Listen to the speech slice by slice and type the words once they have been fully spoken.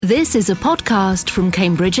This is a podcast from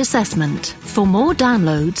Cambridge Assessment. For more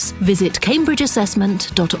downloads, visit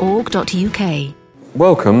cambridgeassessment.org.uk.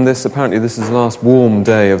 Welcome. Apparently this is the last warm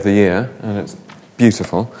day of the year, and it's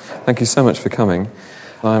beautiful. Thank you so much for coming.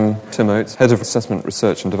 I'm Tim Oates, Head of Assessment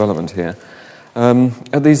Research and Development here.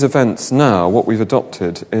 At these events now, what we've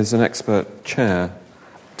adopted is an expert chair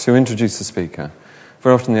to introduce the speaker.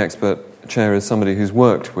 Very often the expert chair is somebody who's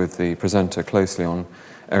worked with the presenter closely on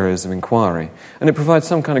areas of inquiry, and it provides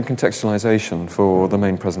some kind of contextualisation for the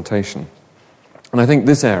main presentation. And I think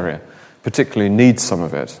this area particularly needs some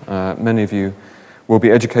of it. Many of you will be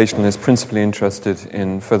educationalists principally interested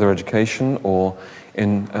in further education or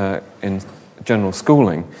in general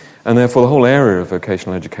schooling, and therefore the whole area of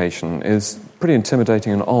vocational education is pretty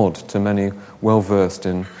intimidating and odd to many well-versed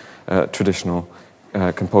in traditional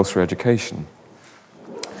compulsory education.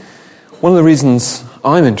 One of the reasons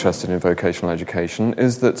I'm interested in vocational education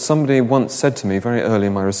is that somebody once said to me very early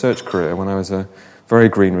in my research career, when I was a very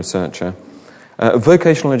green researcher,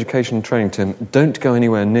 vocational education training, Tim, don't go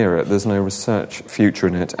anywhere near it. There's no research future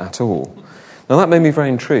in it at all. Now that made me very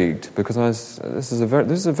intrigued because this is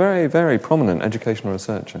a very, very prominent educational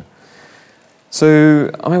researcher.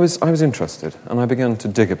 So I was interested, and I began to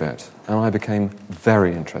dig a bit, and I became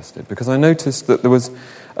very interested because I noticed that there was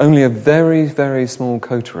only a very, very small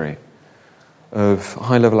coterie of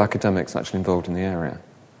high-level academics actually involved in the area.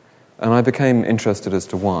 And I became interested as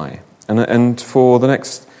to why. And for the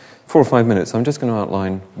next 4 or 5 minutes, I'm just going to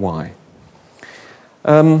outline why.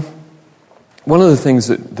 One of the things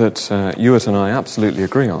that Ewart and I absolutely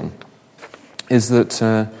agree on is that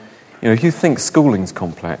if you think schooling's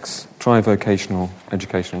complex, try vocational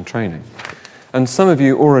education and training. And some of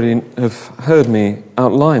you already have heard me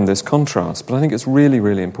outline this contrast, but I think it's really,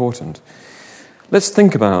 really important. Let's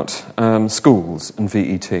think about schools and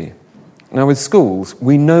VET. Now, with schools,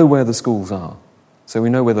 we know where the schools are, so we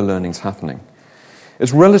know where the learning's happening.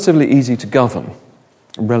 It's relatively easy to govern.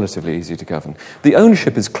 The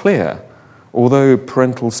ownership is clear, although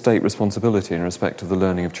parental state responsibility in respect of the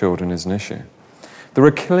learning of children is an issue. There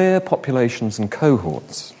are clear populations and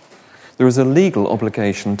cohorts. There is a legal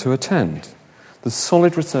obligation to attend. There's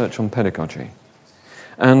solid research on pedagogy.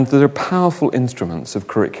 And there are powerful instruments of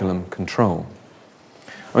curriculum control.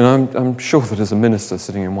 I mean, I'm sure that as a minister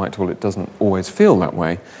sitting in Whitehall it doesn't always feel that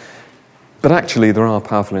way, but actually there are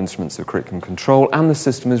powerful instruments of curriculum control and the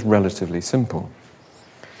system is relatively simple.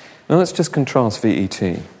 Now let's just contrast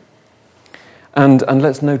VET. And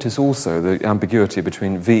let's notice also the ambiguity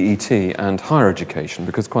between VET and higher education,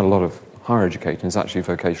 because quite a lot of higher education is actually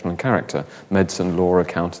vocational in character: medicine, law,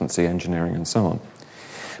 accountancy, engineering, and so on.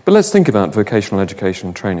 But let's think about vocational education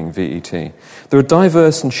and training, VET. There are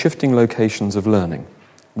diverse and shifting locations of learning: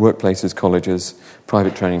 workplaces, colleges,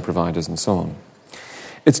 private training providers, and so on.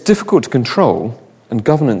 It's difficult to control, and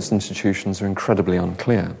governance institutions are incredibly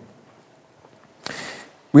unclear.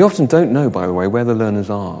 We often don't know, by the way, where the learners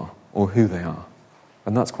are or who they are,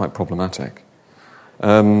 and that's quite problematic.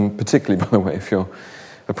 Particularly, by the way, if you're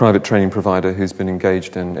a private training provider who's been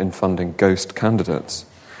engaged in funding ghost candidates,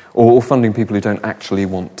 or funding people who don't actually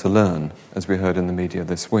want to learn, as we heard in the media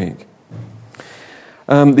this week.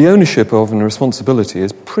 The ownership of and responsibility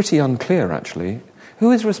is pretty unclear, actually.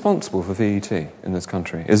 Who is responsible for VET in this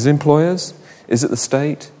country? Is it employers? Is it the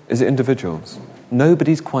state? Is it individuals?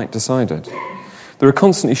 Nobody's quite decided. There are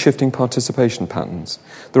constantly shifting participation patterns.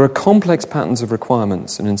 There are complex patterns of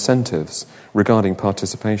requirements and incentives regarding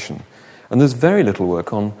participation. And there's very little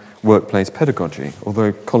work on workplace pedagogy,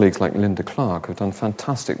 although colleagues like Linda Clark have done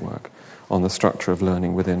fantastic work on the structure of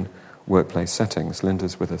learning within workplace settings.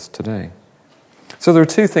 Linda's with us today. So there are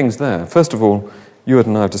two things there. First of all, Ewart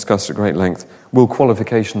and I have discussed at great length, will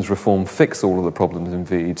qualifications reform fix all of the problems in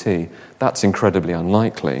VET? That's incredibly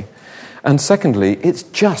unlikely. And secondly, it's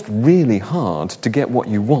just really hard to get what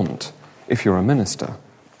you want if you're a minister.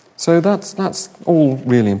 So that's all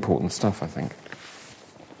really important stuff, I think.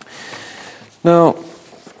 Now,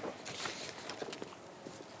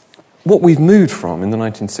 what we've moved from in the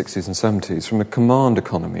 1960s and 70s, from a command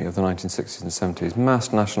economy of the 1960s and 70s,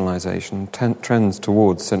 mass nationalisation, trends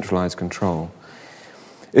towards centralised control,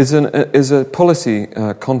 is a policy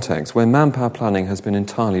context where manpower planning has been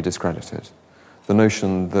entirely discredited. The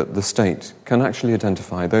notion that the state can actually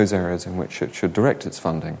identify those areas in which it should direct its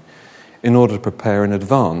funding in order to prepare in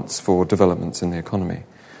advance for developments in the economy.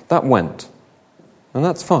 That went. And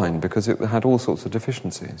that's fine because it had all sorts of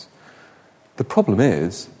deficiencies. The problem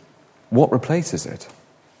is, what replaces it?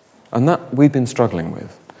 And that we've been struggling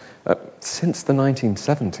with since the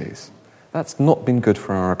 1970s. That's not been good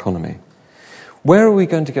for our economy. Where are we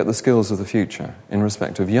going to get the skills of the future in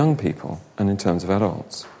respect of young people and in terms of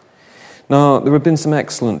adults? Now, there have been some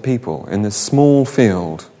excellent people in this small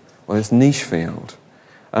field, or this niche field,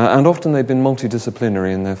 and often they've been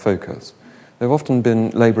multidisciplinary in their focus. They've often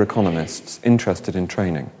been labour economists interested in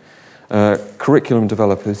training, curriculum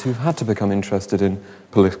developers who've had to become interested in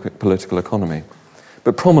political economy.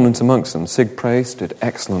 But prominent amongst them, Sig Prace did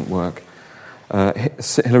excellent work,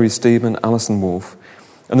 Hilary Steedman, Alison Wolfe,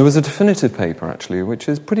 and there was a definitive paper, actually, which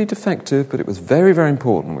is pretty defective, but it was very, very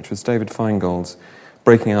important, which was David Feingold's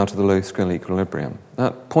Breaking Out of the Low-Skill Equilibrium.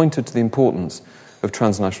 That pointed to the importance of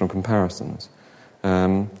transnational comparisons.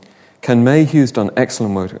 Ken Mayhew's done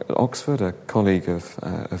excellent work at Oxford, a colleague of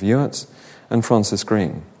Ewart's, and Francis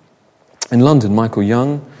Green. In London, Michael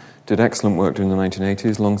Young did excellent work during the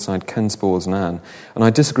 1980s alongside Ken Spores and Anne, and I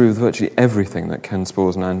disagree with virtually everything that Ken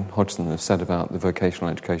Spores and Anne Hodgson have said about the vocational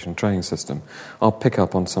education training system. I'll pick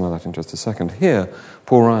up on some of that in just a second. Here,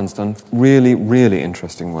 Paul Ryan's done really, really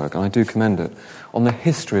interesting work, and I do commend it, on the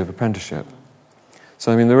history of apprenticeship.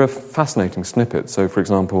 So, I mean, there are fascinating snippets. So, for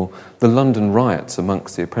example, the London riots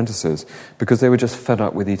amongst the apprentices because they were just fed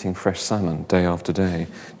up with eating fresh salmon day after day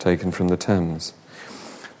taken from the Thames.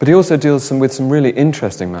 But he also deals with some really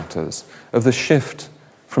interesting matters of the shift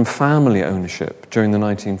from family ownership during the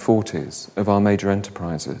 1940s of our major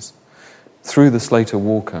enterprises through the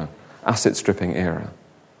Slater-Walker asset stripping era,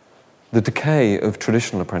 the decay of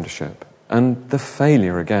traditional apprenticeship, and the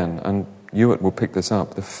failure again, and Ewart will pick this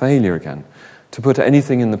up, the failure again to put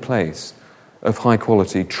anything in the place of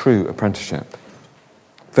high-quality, true apprenticeship.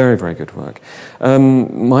 Very, very good work.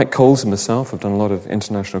 Mike Coles and myself have done a lot of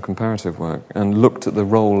international comparative work and looked at the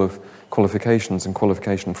role of qualifications and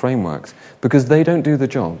qualification frameworks because they don't do the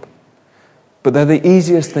job. But they're the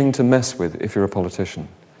easiest thing to mess with if you're a politician.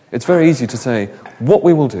 It's very easy to say, what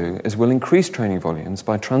we will do is we'll increase training volumes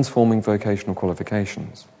by transforming vocational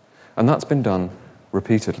qualifications. And that's been done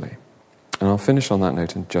repeatedly. And I'll finish on that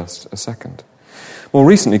note in just a second. More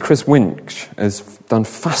recently, Chris Winch has done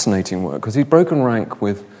fascinating work because he'd broken rank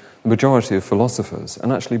with the majority of philosophers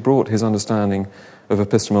and actually brought his understanding of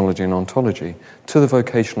epistemology and ontology to the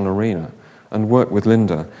vocational arena and worked with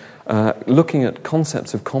Linda, looking at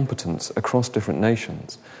concepts of competence across different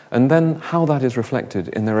nations and then how that is reflected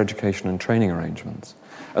in their education and training arrangements.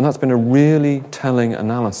 And that's been a really telling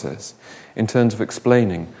analysis in terms of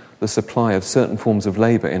explaining the supply of certain forms of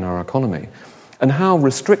labour in our economy and how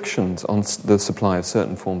restrictions on the supply of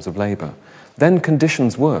certain forms of labour then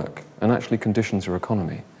conditions work and actually conditions your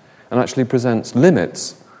economy and actually presents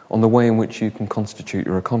limits on the way in which you can constitute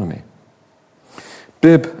your economy.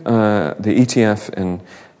 BIB, the ETF in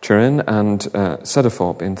Turin, and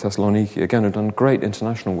Cedefop in Thessaloniki, again, have done great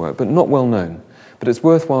international work, but not well known. But it's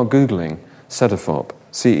worthwhile Googling Cedefop,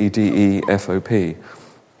 C-E-D-E-F-O-P,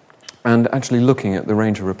 and actually looking at the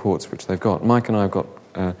range of reports which they've got. Mike and I have got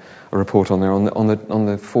a report on there on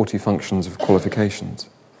the 40 functions of qualifications.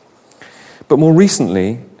 But more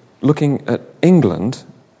recently, looking at England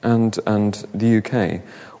and the UK,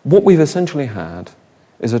 what we've essentially had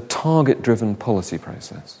is a target-driven policy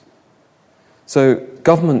process. So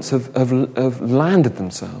governments have landed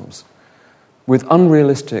themselves with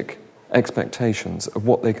unrealistic expectations of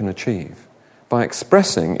what they can achieve by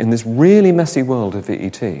expressing, in this really messy world of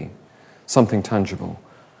VET, something tangible.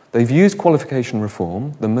 They've used qualification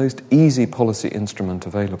reform, the most easy policy instrument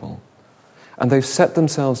available, and they've set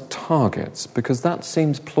themselves targets because that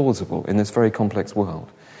seems plausible in this very complex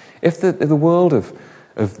world. If the world of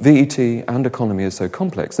VET and economy is so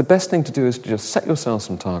complex, the best thing to do is to just set yourself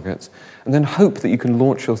some targets and then hope that you can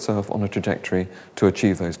launch yourself on a trajectory to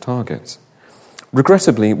achieve those targets.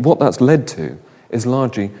 Regrettably, what that's led to is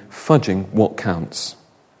largely fudging what counts,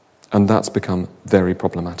 and that's become very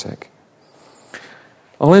problematic.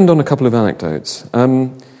 I'll end on a couple of anecdotes.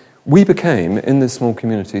 We became, in this small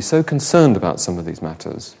community, so concerned about some of these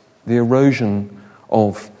matters, the erosion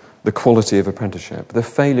of the quality of apprenticeship, the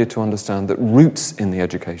failure to understand that roots in the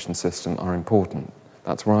education system are important.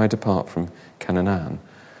 That's where I depart from Ken and Anne,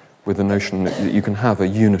 with the notion that you can have a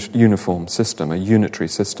uniform system, a unitary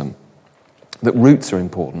system, that roots are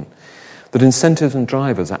important, that incentives and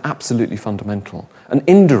drivers are absolutely fundamental, and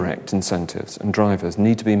indirect incentives and drivers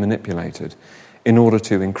need to be manipulated in order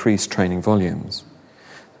to increase training volumes.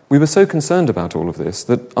 We were so concerned about all of this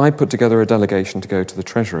that I put together a delegation to go to the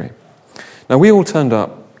Treasury. Now, we all turned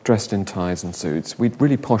up dressed in ties and suits. We'd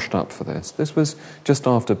really poshed up for this. This was just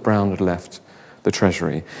after Brown had left the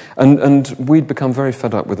Treasury. And we'd become very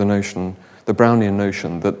fed up with the Brownian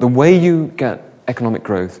notion, that the way you get economic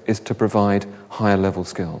growth is to provide higher level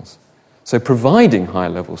skills. So providing higher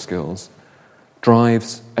level skills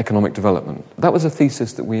drives economic development. That was a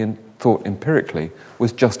thesis that we thought empirically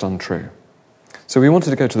was just untrue. So we wanted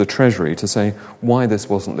to go to the Treasury to say why this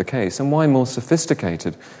wasn't the case and why more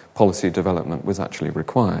sophisticated policy development was actually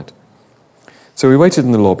required. So we waited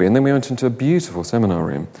in the lobby, and then we went into a beautiful seminar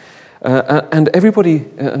room. And everybody,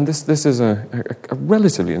 and this is a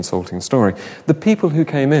relatively insulting story, the people who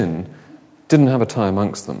came in didn't have a tie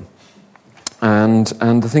amongst them. And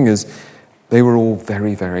the thing is, they were all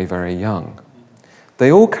very, very, very young.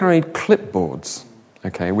 They all carried clipboards,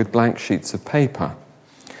 okay, with blank sheets of paper.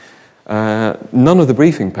 None of the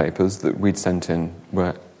briefing papers that we'd sent in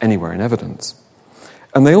were anywhere in evidence.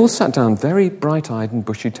 And they all sat down very bright-eyed and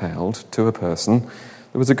bushy-tailed to a person.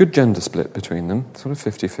 There was a good gender split between them, sort of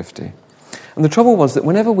 50-50. And the trouble was that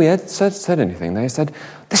whenever we had said anything, they said,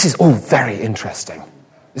 "This is all very interesting.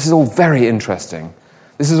 This is all very interesting.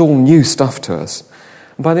 This is all new stuff to us."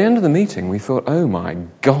 And by the end of the meeting, we thought, oh my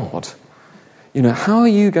God, how are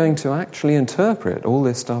you going to actually interpret all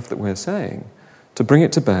this stuff that we're saying to bring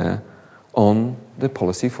it to bear on the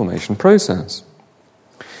policy formation process?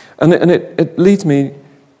 And it leads me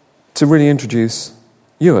to really introduce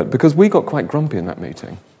Ewart, because we got quite grumpy in that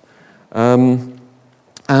meeting. And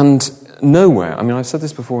nowhere, I've said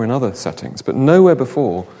this before in other settings, but nowhere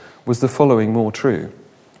before was the following more true.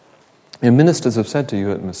 Ministers have said to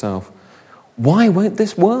Ewart and myself, why won't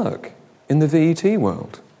this work in the VET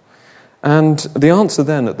world? And the answer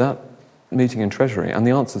then at that meeting in Treasury, and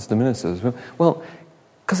the answers to the ministers were, well,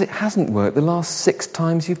 because it hasn't worked the last 6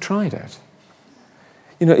 times you've tried it.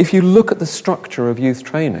 If you look at the structure of youth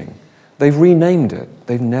training, they've renamed it.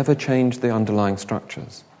 They've never changed the underlying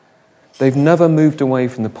structures. They've never moved away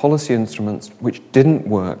from the policy instruments which didn't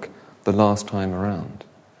work the last time around.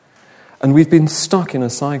 And we've been stuck in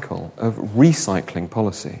a cycle of recycling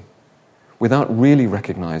policy without really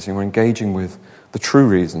recognizing or engaging with the true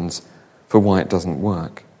reasons for why it doesn't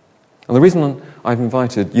work. And the reason I've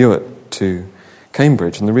invited Ewart to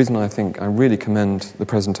Cambridge, and the reason I think I really commend the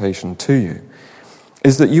presentation to you,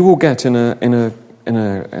 is that you will get in a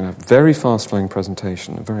very fast-flowing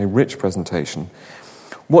presentation, a very rich presentation,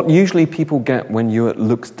 what usually people get when Ewart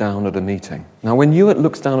looks down at a meeting. Now, when Ewart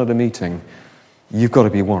looks down at a meeting, you've got to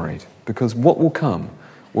be worried, because what will come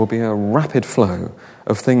will be a rapid flow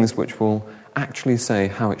of things which will actually say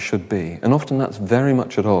how it should be. And often that's very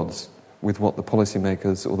much at odds with what the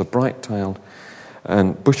policymakers or the bright-eyed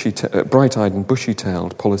and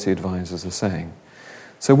bushy-tailed policy advisors are saying.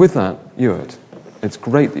 So with that, Ewart, it's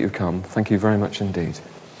great that you've come. Thank you very much indeed.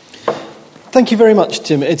 Thank you very much,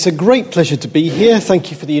 Tim. It's a great pleasure to be here.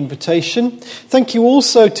 Thank you for the invitation. Thank you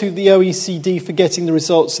also to the OECD for getting the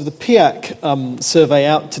results of the PIAC survey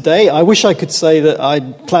out today. I wish I could say that I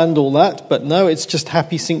planned all that, but no, it's just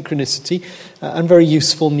happy synchronicity and very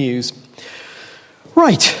useful news.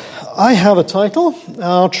 Right, I have a title.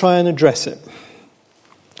 I'll try and address it.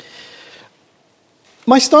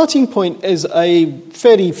 My starting point is a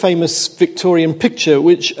fairly famous Victorian picture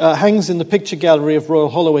which hangs in the picture gallery of Royal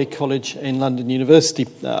Holloway College in London University.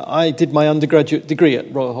 I did my undergraduate degree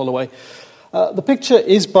at Royal Holloway. The picture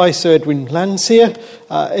is by Sir Edwin Landseer.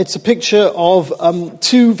 It's a picture of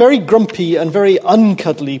 2 very grumpy and very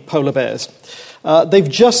uncuddly polar bears. They've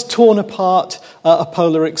just torn apart a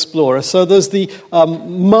polar explorer. So there's the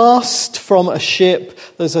mast from a ship,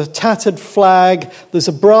 there's a tattered flag, there's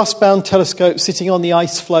a brass-bound telescope sitting on the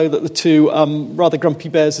ice floe that the 2 rather grumpy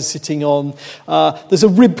bears are sitting on. There's a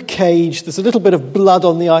rib cage, there's a little bit of blood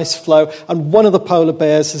on the ice floe, and one of the polar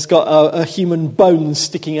bears has got a human bone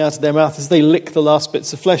sticking out of their mouth as they lick the last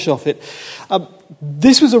bits of flesh off it.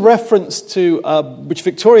 This was a reference to, which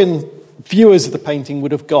Victorian viewers of the painting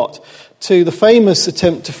would have got, to the famous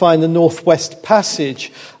attempt to find the Northwest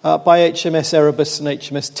Passage by HMS Erebus and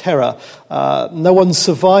HMS Terror. No one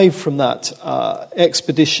survived from that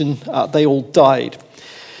expedition. They all died.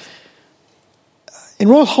 In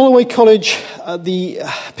Royal Holloway College, the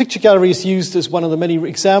picture gallery is used as one of the many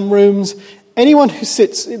exam rooms. Anyone who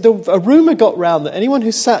sits, a rumour got round that anyone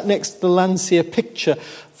who sat next to the Landseer picture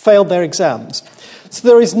failed their exams. So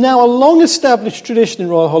there is now a long-established tradition in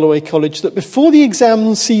Royal Holloway College that before the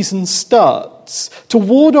exam season starts, to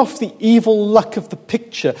ward off the evil luck of the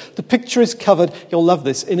picture is covered, you'll love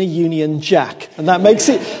this, in a Union Jack. And that makes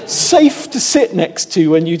it safe to sit next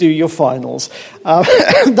to when you do your finals.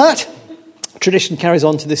 That tradition carries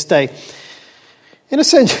on to this day. In a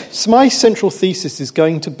sense, my central thesis is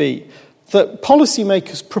going to be that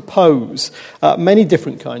policymakers propose many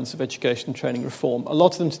different kinds of education and training reform, a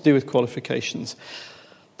lot of them to do with qualifications.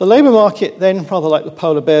 The labour market then, rather like the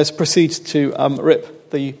polar bears, proceeds to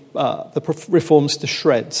rip the reforms to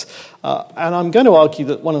shreds. And I'm going to argue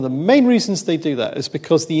that one of the main reasons they do that is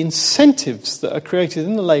because the incentives that are created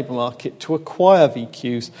in the labour market to acquire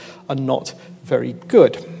VQs are not very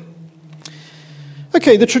good.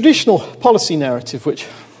 Okay, the traditional policy narrative, which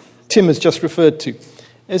Tim has just referred to,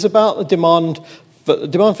 is about the demand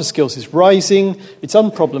for skills is rising, it's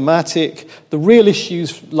unproblematic, the real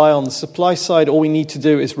issues lie on the supply side. All we need to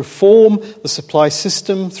do is reform the supply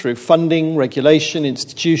system through funding, regulation,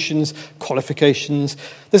 institutions, qualifications.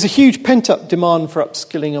 There's a huge pent-up demand for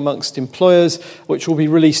upskilling amongst employers, which will be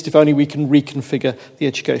released if only we can reconfigure the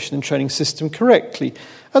education and training system correctly.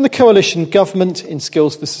 And the coalition government in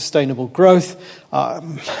Skills for Sustainable Growth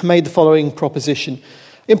made the following proposition.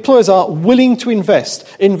 Employers are willing to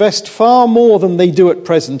invest far more than they do at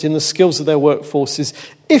present in the skills of their workforces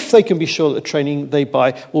if they can be sure that the training they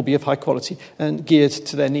buy will be of high quality and geared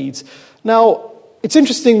to their needs. Now, it's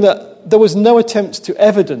interesting that there was no attempt to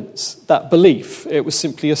evidence that belief. It was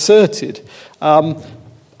simply asserted.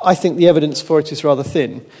 I think the evidence for it is rather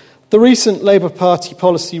thin. The recent Labour Party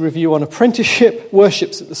policy review on apprenticeship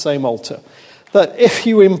worships at the same altar. That if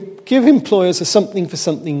you give employers a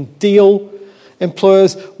something-for-something deal,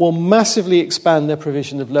 employers will massively expand their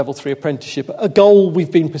provision of Level 3 apprenticeship, a goal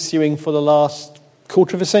we've been pursuing for the last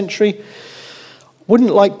quarter of a century.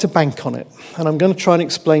 Wouldn't like to bank on it, and I'm going to try and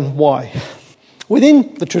explain why.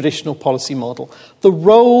 Within the traditional policy model, the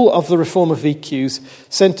role of the reform of VQs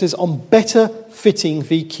centres on better fitting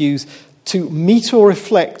VQs to meet or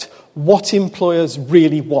reflect what employers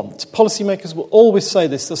really want. Policymakers will always say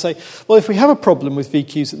this. They'll say, well, if we have a problem with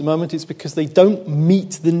VQs at the moment, it's because they don't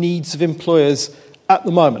meet the needs of employers at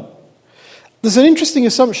the moment. There's an interesting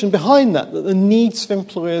assumption behind that the needs of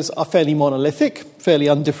employers are fairly monolithic, fairly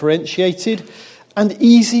undifferentiated, and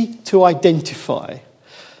easy to identify.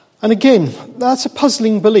 And again, that's a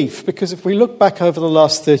puzzling belief, because if we look back over the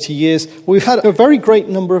last 30 years, we've had a very great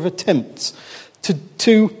number of attempts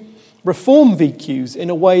to reform VQs in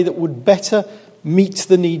a way that would better meet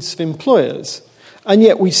the needs of employers. And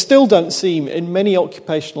yet we still don't seem, in many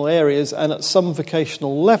occupational areas and at some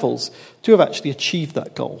vocational levels, to have actually achieved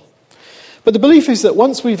that goal. But the belief is that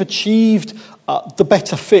once we've achieved the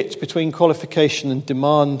better fit between qualification and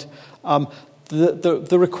demand,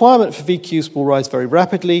 the requirement for VQs will rise very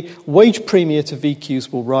rapidly, wage premia to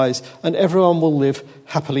VQs will rise, and everyone will live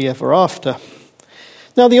happily ever after.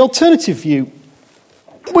 Now, the alternative view,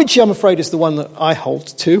 which I'm afraid is the one that I hold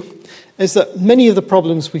to, is that many of the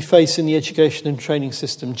problems we face in the education and training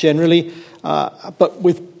system generally, but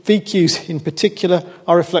with VQs in particular,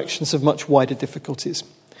 are reflections of much wider difficulties.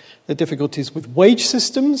 There are difficulties with wage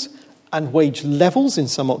systems and wage levels in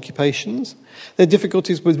some occupations. There are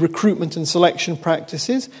difficulties with recruitment and selection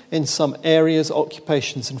practices in some areas,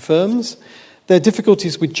 occupations and firms. There are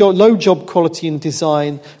difficulties with low job quality and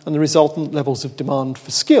design and the resultant levels of demand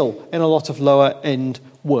for skill in a lot of lower-end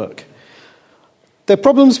work. There are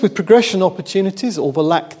problems with progression opportunities or the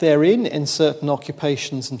lack therein in certain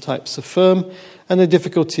occupations and types of firm, and there are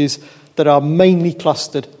difficulties that are mainly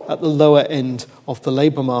clustered at the lower end of the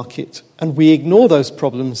labour market, and we ignore those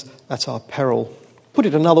problems at our peril. Put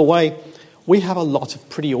it another way, we have a lot of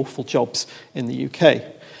pretty awful jobs in the UK,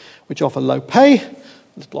 which offer low pay,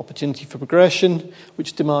 little opportunity for progression,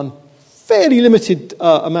 which demand fairly limited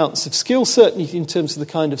amounts of skill, certainly in terms of the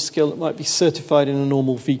kind of skill that might be certified in a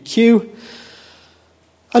normal VQ.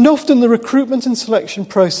 And often the recruitment and selection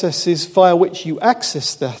processes via which you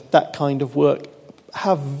access that kind of work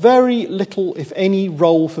have very little, if any,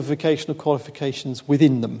 role for vocational qualifications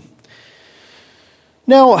within them.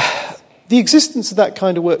 Now, the existence of that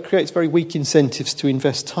kind of work creates very weak incentives to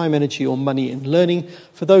invest time, energy or money in learning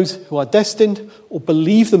for those who are destined or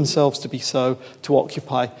believe themselves to be so to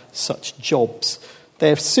occupy such jobs.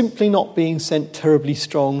 They're simply not being sent terribly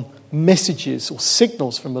strong messages or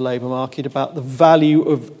signals from the labour market about the value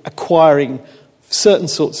of acquiring certain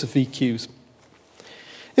sorts of VQs.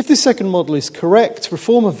 If this second model is correct,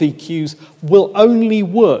 reform of VQs will only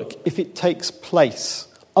work if it takes place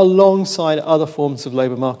alongside other forms of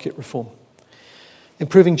labour market reform.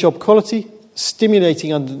 Improving job quality,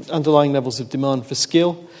 stimulating underlying levels of demand for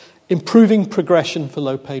skill, improving progression for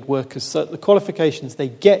low-paid workers so that the qualifications they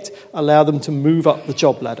get allow them to move up the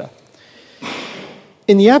job ladder.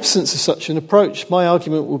 In the absence of such an approach, my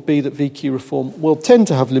argument would be that VQ reform will tend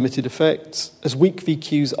to have limited effects, as weak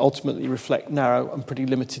VQs ultimately reflect narrow and pretty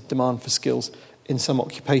limited demand for skills in some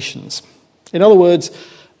occupations. In other words,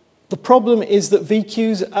 the problem is that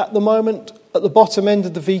VQs at the moment, at the bottom end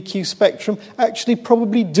of the VQ spectrum, actually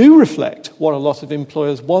probably do reflect what a lot of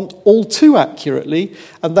employers want all too accurately,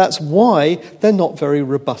 and that's why they're not very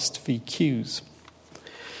robust VQs.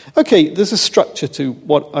 Okay, there's a structure to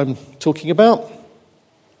what I'm talking about,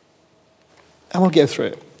 and we'll go through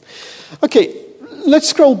it. Okay, let's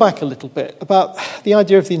scroll back a little bit about the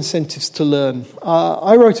idea of the incentives to learn.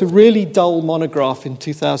 I wrote a really dull monograph in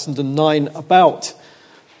 2009 about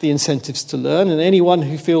the incentives to learn, and anyone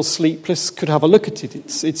who feels sleepless could have a look at it.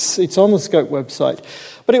 It's on the Scope website.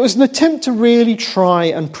 But it was an attempt to really try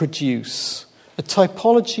and produce a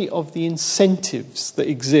typology of the incentives that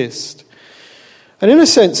exist. And in a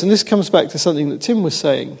sense, and this comes back to something that Tim was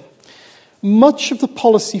saying, much of the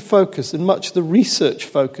policy focus and much of the research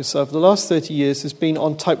focus over the last 30 years has been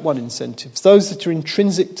on Type 1 incentives, those that are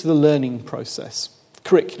intrinsic to the learning process,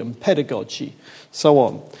 curriculum, pedagogy, so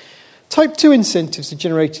on. Type 2 incentives are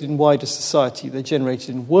generated in wider society. They're generated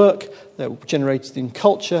in work, they're generated in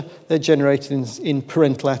culture, they're generated in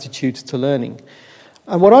parental attitudes to learning.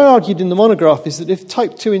 And what I argued in the monograph is that if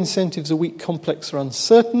Type 2 incentives are weak, complex or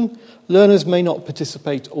uncertain, learners may not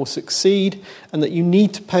participate or succeed, and that you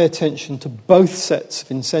need to pay attention to both sets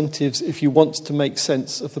of incentives if you want to make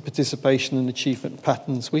sense of the participation and achievement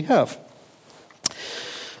patterns we have.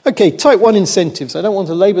 Okay, Type 1 incentives. I don't want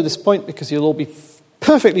to labour this point because you'll all be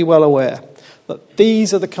perfectly well aware that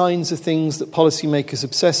these are the kinds of things that policymakers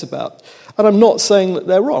obsess about. And I'm not saying that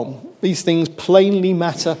they're wrong. These things plainly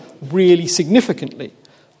matter really significantly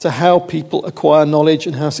to how people acquire knowledge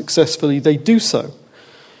and how successfully they do so.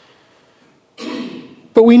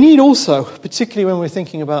 But we need also, particularly when we're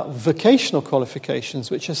thinking about vocational qualifications,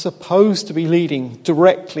 which are supposed to be leading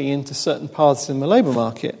directly into certain paths in the labour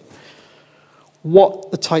market, what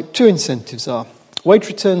the Type 2 incentives are. Wage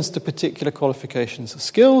returns to particular qualifications or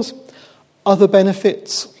skills, other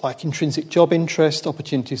benefits like intrinsic job interest,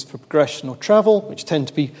 opportunities for progression or travel, which tend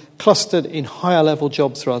to be clustered in higher level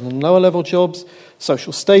jobs rather than lower level jobs,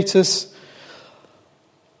 social status,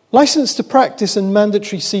 license to practice and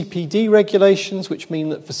mandatory CPD regulations, which mean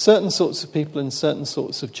that for certain sorts of people in certain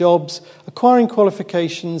sorts of jobs, acquiring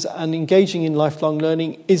qualifications and engaging in lifelong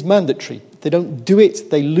learning is mandatory. If they don't do it,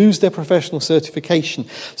 they lose their professional certification.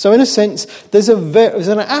 So in a sense, there's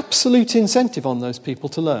an absolute incentive on those people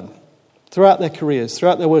to learn throughout their careers,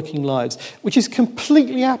 throughout their working lives, which is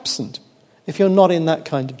completely absent if you're not in that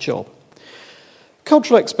kind of job.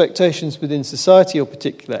 Cultural expectations within society or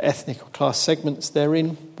particular ethnic or class segments they're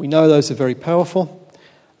in, we know those are very powerful.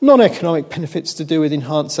 Non-economic benefits to do with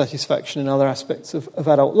enhanced satisfaction in other aspects of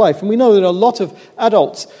adult life. And we know that a lot of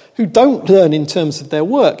adults who don't learn in terms of their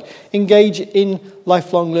work engage in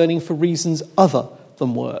lifelong learning for reasons other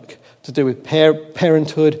than work, to do with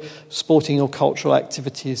parenthood, sporting or cultural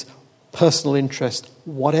activities, personal interest,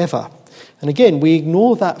 whatever. And again, we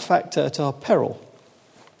ignore that factor at our peril.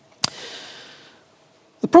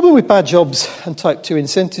 The problem with bad jobs and Type 2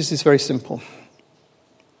 incentives is very simple.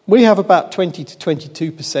 We have about 20 to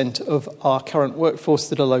 22% of our current workforce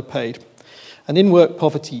that are low paid. And in-work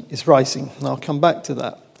poverty is rising, and I'll come back to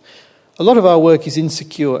that. A lot of our work is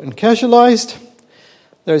insecure and casualised.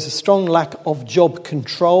 There is a strong lack of job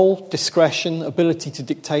control, discretion, ability to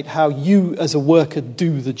dictate how you as a worker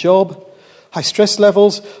do the job. High stress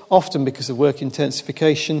levels, often because of work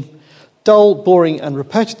intensification. Dull, boring and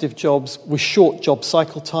repetitive jobs with short job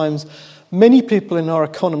cycle times. Many people in our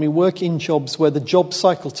economy work in jobs where the job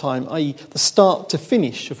cycle time, i.e. the start to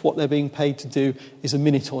finish of what they're being paid to do, is a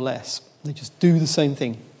minute or less. They just do the same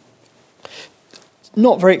thing. It's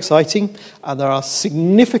not very exciting, and there are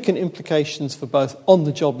significant implications for both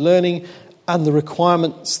on-the-job learning and the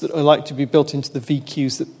requirements that are likely to be built into the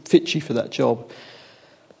VQs that fit you for that job.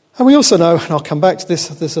 And we also know, and I'll come back to this,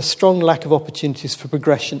 there's a strong lack of opportunities for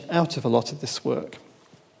progression out of a lot of this work.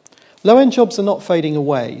 Low-end jobs are not fading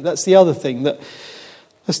away. That's the other thing that,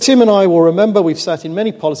 as Tim and I will remember, we've sat in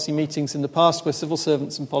many policy meetings in the past where civil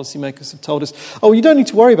servants and policymakers have told us, oh, you don't need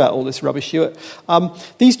to worry about all this rubbish, Ewart.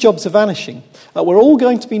 These jobs are vanishing. We're all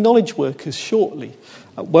going to be knowledge workers shortly.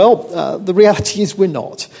 The reality is we're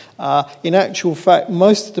not. In actual fact,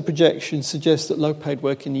 most of the projections suggest that low-paid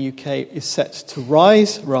work in the UK is set to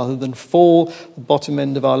rise rather than fall. The bottom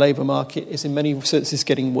end of our labour market is in many senses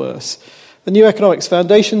getting worse. The New Economics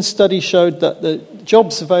Foundation study showed that the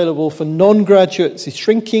jobs available for non-graduates is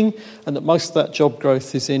shrinking and that most of that job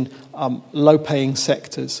growth is in low-paying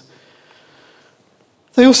sectors.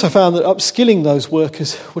 They also found that upskilling those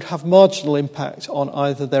workers would have marginal impact on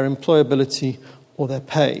either their employability or their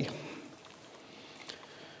pay.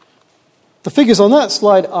 The figures on that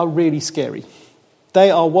slide are really scary. They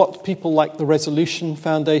are what people like the Resolution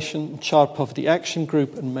Foundation, Child Poverty Action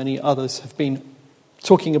Group and many others have been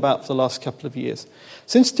talking about for the last couple of years.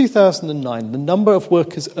 Since 2009, the number of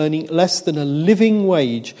workers earning less than a living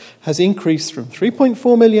wage has increased from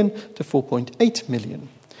 3.4 million to 4.8 million.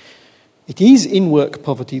 It is in-work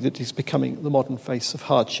poverty that is becoming the modern face of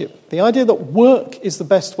hardship. The idea that work is the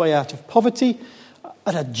best way out of poverty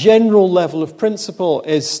at a general level of principle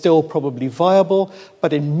is still probably viable,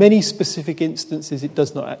 but in many specific instances it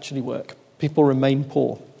does not actually work. People remain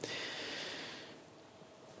poor.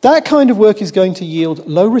 That kind of work is going to yield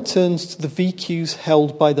low returns to the VQs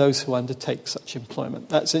held by those who undertake such employment.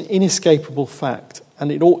 That's an inescapable fact,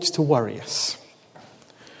 and it ought to worry us.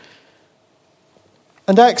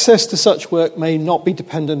 And access to such work may not be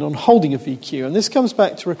dependent on holding a VQ, and this comes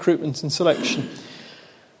back to recruitment and selection.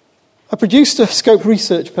 I produced a scope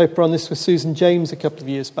research paper on this with Susan James a couple of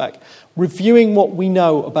years back, reviewing what we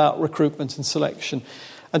know about recruitment and selection.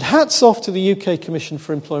 And hats off to the UK Commission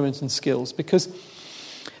for Employment and Skills, because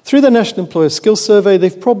through the National Employer Skills Survey,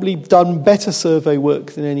 they've probably done better survey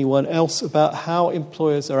work than anyone else about how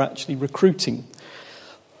employers are actually recruiting.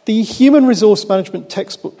 The human resource management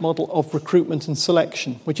textbook model of recruitment and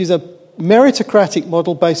selection, which is a meritocratic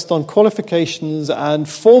model based on qualifications and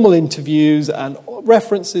formal interviews and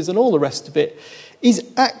references and all the rest of it, is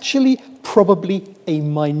actually probably a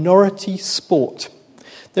minority sport.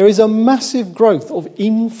 There is a massive growth of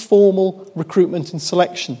informal recruitment and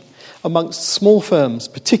selection amongst small firms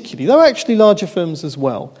particularly, though actually larger firms as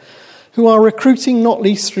well, who are recruiting not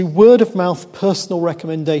least through word-of-mouth personal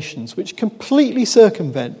recommendations, which completely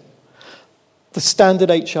circumvent the standard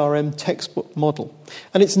HRM textbook model.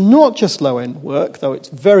 And it's not just low-end work, though it's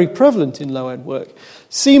very prevalent in low-end work.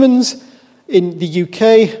 Siemens in the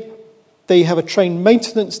UK, they have a train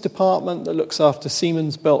maintenance department that looks after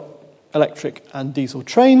Siemens-built electric and diesel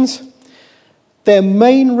trains. Their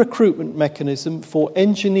main recruitment mechanism for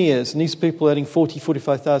engineers, and these people earning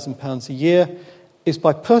 £45,000 a year, is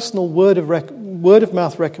by personal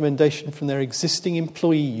word-of-mouth recommendation from their existing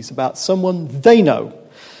employees about someone they know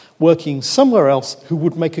working somewhere else who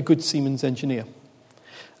would make a good Siemens engineer.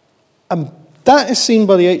 And that is seen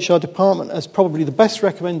by the HR department as probably the best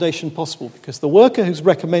recommendation possible, because the worker who's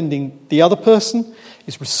recommending the other person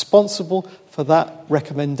is responsible for that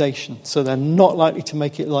recommendation, so they're not likely to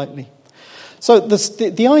make it lightly. So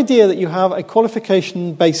the idea that you have a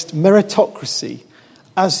qualification-based meritocracy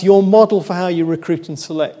as your model for how you recruit and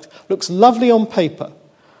select looks lovely on paper,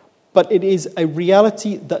 but it is a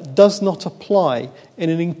reality that does not apply in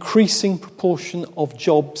an increasing proportion of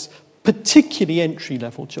jobs, particularly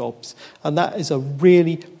entry-level jobs. And that is a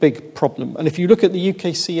really big problem. And if you look at the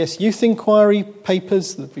UKCS Youth Inquiry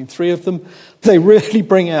papers, there have been 3 of them, they really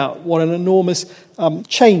bring out what an enormous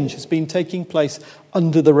change has been taking place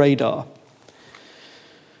under the radar.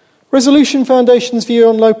 Resolution Foundation's view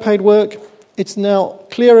on low-paid work: it's now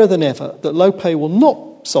clearer than ever that low pay will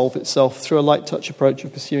not solve itself through a light-touch approach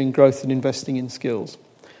of pursuing growth and investing in skills.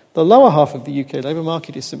 The lower half of the UK labour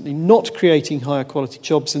market is simply not creating higher quality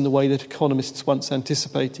jobs in the way that economists once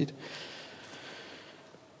anticipated.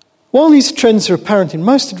 While these trends are apparent in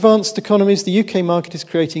most advanced economies, the UK market is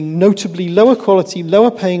creating notably lower quality,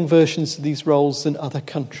 lower paying versions of these roles than other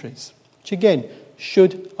countries, which again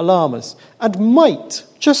should alarm us, and might,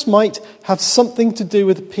 just might, have something to do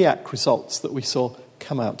with the PIAC results that we saw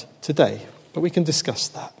come out today. But we can discuss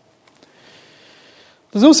that.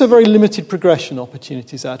 There's also very limited progression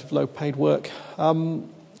opportunities out of low-paid work.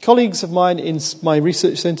 Colleagues of mine in my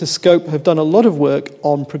research centre, Scope, have done a lot of work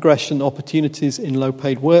on progression opportunities in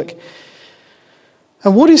low-paid work.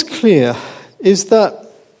 And what is clear is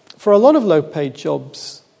that for a lot of low-paid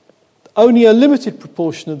jobs, only a limited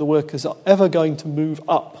proportion of the workers are ever going to move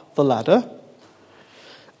up the ladder.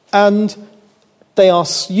 And they are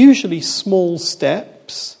usually small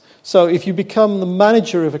steps. So if you become the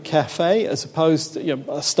manager of a cafe, as opposed to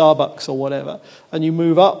a Starbucks or whatever, and you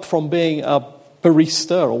move up from being a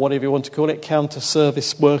barista or whatever you want to call it, counter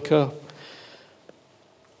service worker,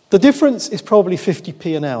 the difference is probably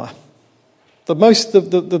 50p an hour. The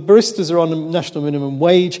baristas are on a national minimum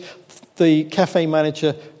wage. The cafe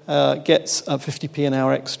manager gets 50p an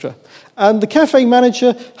hour extra. And the cafe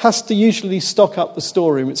manager has to usually stock up the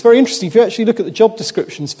storeroom. It's very interesting. If you actually look at the job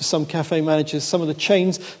descriptions for some cafe managers, some of the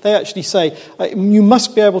chains, they actually say you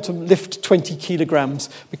must be able to lift 20 kilograms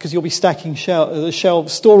because you'll be stacking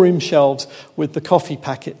storeroom shelves with the coffee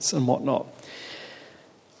packets and whatnot.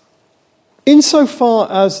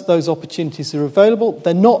 Insofar as those opportunities are available,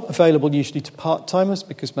 they're not available usually to part-timers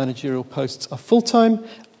because managerial posts are full-time,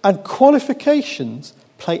 and qualifications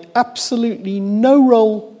play absolutely no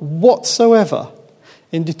role whatsoever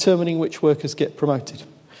in determining which workers get promoted,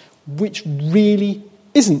 which really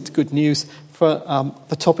isn't good news for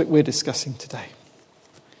the topic we're discussing today.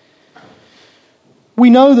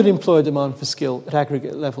 We know that employer demand for skill at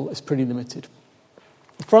aggregate level is pretty limited.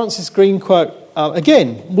 The Francis Green quote,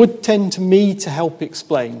 again, would tend to me to help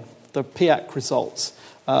explain the PIAC results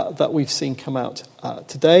that we've seen come out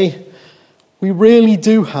today. We really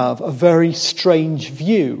do have a very strange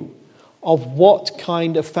view of what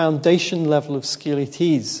kind of foundation level of skill it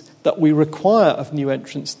is that we require of new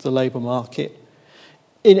entrants to the labour market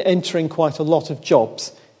in entering quite a lot of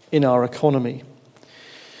jobs in our economy.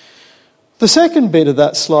 The second bit of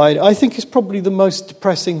that slide, I think, is probably the most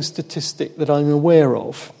depressing statistic that I'm aware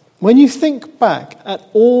of. When you think back at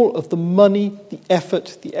all of the money, the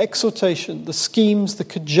effort, the exhortation, the schemes, the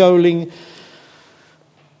cajoling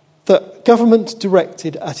that government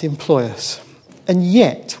directed at employers, and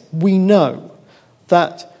yet we know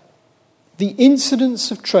that the incidence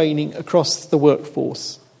of training across the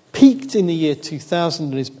workforce peaked in the year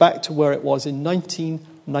 2000 and is back to where it was in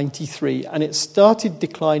 1993, and it started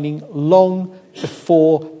declining long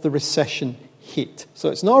before the recession hit. So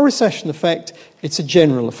it's not a recession effect, it's a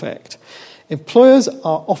general effect. Employers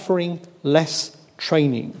are offering less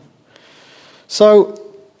training. So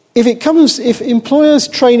if employers'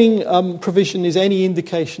 training provision is any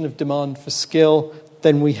indication of demand for skill,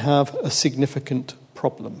 then we have a significant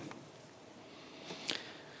problem.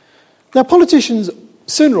 Now, politicians,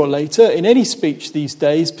 sooner or later, in any speech these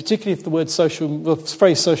days, particularly if the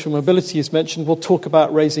phrase social mobility is mentioned, will talk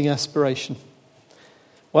about raising aspiration.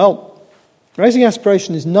 Well, raising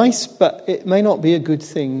aspiration is nice, but it may not be a good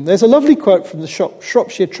thing. There's a lovely quote from the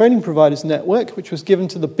Shropshire Training Providers Network, which was given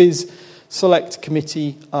to the BIS Select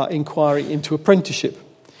Committee inquiry into apprenticeship.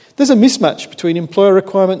 There's a mismatch between employer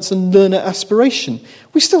requirements and learner aspiration.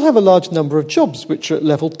 We still have a large number of jobs which are at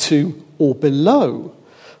level 2 or below.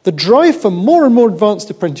 The drive for more and more advanced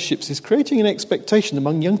apprenticeships is creating an expectation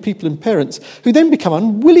among young people and parents who then become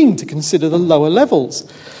unwilling to consider the lower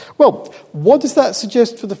levels. Well, what does that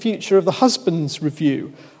suggest for the future of the husbands'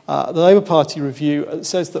 review, the Labour Party review? It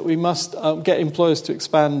says that we must get employers to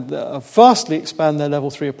vastly expand their level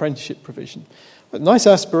 3 apprenticeship provision. But nice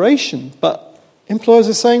aspiration, but employers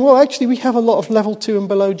are saying, well, actually, we have a lot of level 2 and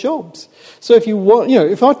below jobs. So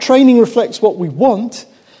if our training reflects what we want,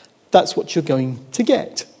 that's what you're going to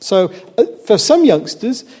get. So for some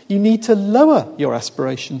youngsters, you need to lower your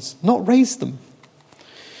aspirations, not raise them.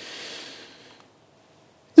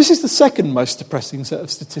 This is the second most depressing set of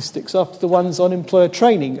statistics after the ones on employer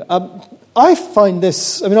training. I find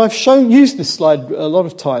this, I've used this slide a lot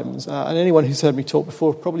of times, and anyone who's heard me talk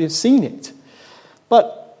before probably has seen it.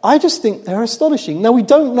 But I just think they're astonishing. Now, we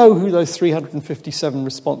don't know who those 357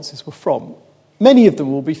 responses were from. Many of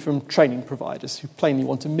them will be from training providers who plainly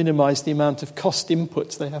want to minimise the amount of cost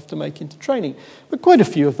inputs they have to make into training. But quite a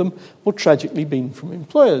few of them will tragically be from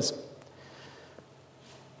employers.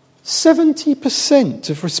 70%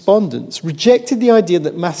 of respondents rejected the idea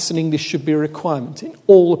that maths and English should be a requirement in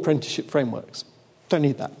all apprenticeship frameworks. Don't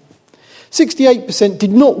need that. 68%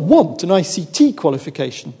 did not want an ICT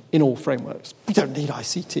qualification in all frameworks. We don't need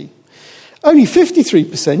ICT. Only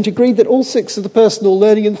 53% agreed that all 6 of the personal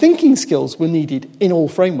learning and thinking skills were needed in all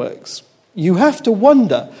frameworks. You have to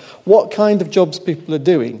wonder what kind of jobs people are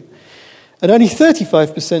doing. And only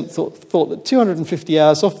 35% thought that 250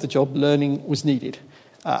 hours off the job learning was needed.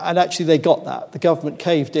 And actually they got that. The government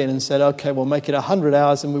caved in and said, OK, we'll make it 100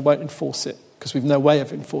 hours and we won't enforce it because we've no way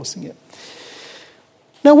of enforcing it.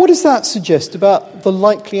 Now, what does that suggest about the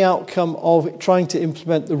likely outcome of trying to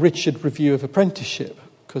implement the Richard Review of Apprenticeship?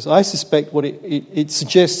 Because I suspect what it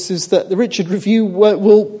suggests is that the Richard Review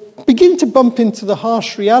will begin to bump into the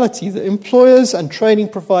harsh reality that employers and training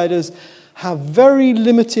providers have very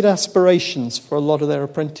limited aspirations for a lot of their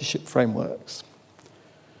apprenticeship frameworks.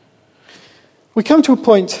 We come to a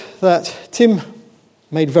point that Tim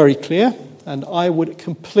made very clear, and I would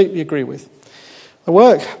completely agree with. The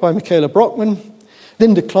work by Michaela Brockman,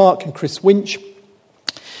 Linda Clark and Chris Winch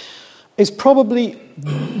is probably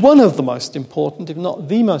one of the most important, if not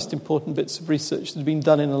the most important bits of research that has been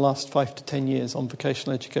done in the last 5 to 10 years on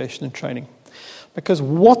vocational education and training. Because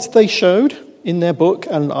what they showed in their book,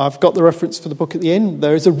 and I've got the reference for the book at the end,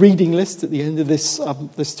 there is a reading list at the end of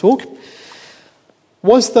this talk,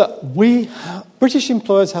 was that British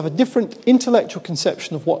employers have a different intellectual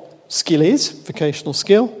conception of what skill is, vocational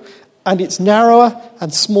skill, and it's narrower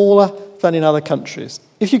and smaller than in other countries.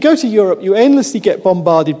 If you go to Europe, you endlessly get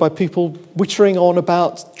bombarded by people wittering on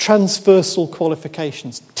about transversal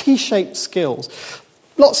qualifications, T-shaped skills,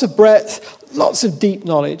 lots of breadth, lots of deep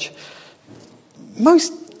knowledge.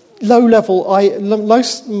 Most UK low-level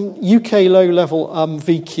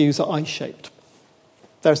VQs are I-shaped.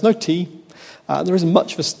 There's no T. There isn't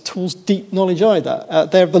much of a tool's deep knowledge either.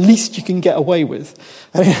 They're the least you can get away with.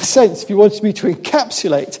 And in a sense, if you wanted me to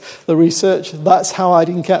encapsulate the research, that's how I'd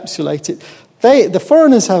encapsulate it. The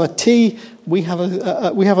foreigners have a T, we have a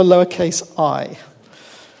lowercase I.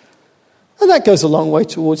 And that goes a long way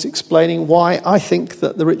towards explaining why I think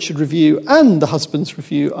that the Richard Review and the Husbands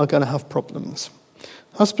Review are going to have problems.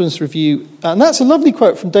 Husbands Review, and that's a lovely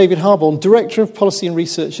quote from David Harborne, Director of Policy and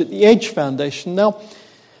Research at the Edge Foundation. Now,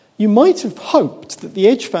 you might have hoped that the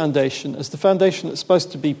Edge Foundation, as the foundation that's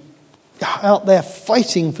supposed to be out there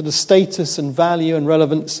fighting for the status and value and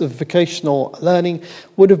relevance of vocational learning,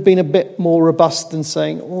 would have been a bit more robust than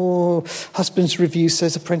saying, Husband's Review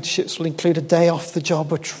says apprenticeships will include a day off the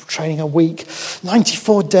job or training a week,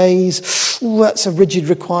 94 days, that's a rigid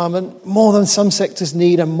requirement, more than some sectors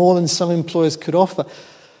need and more than some employers could offer.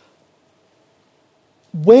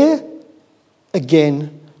 Where,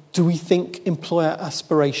 again, do we think employer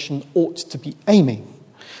aspiration ought to be aiming?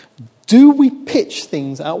 Do we pitch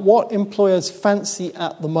things at what employers fancy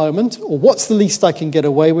at the moment, or what's the least I can get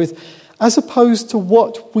away with, as opposed to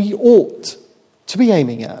what we ought to be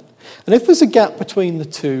aiming at? And if there's a gap between the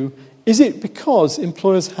two, is it because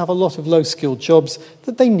employers have a lot of low-skilled jobs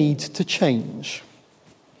that they need to change?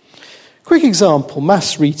 Quick example,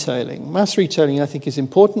 mass retailing. Mass retailing, I think, is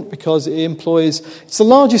important because it's the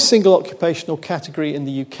largest single occupational category in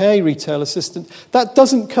the UK, retail assistant. That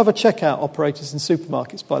doesn't cover checkout operators in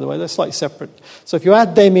supermarkets, by the way. They're slightly separate. So if you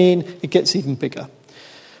add them in, it gets even bigger.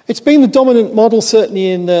 It's been the dominant model,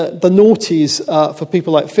 certainly in the noughties, for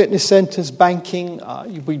people like fitness centres, banking.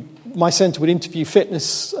 My centre would interview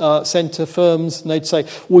fitness centre firms, and they'd say,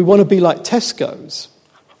 we want to be like Tesco's.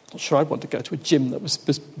 Not sure I'd want to go to a gym that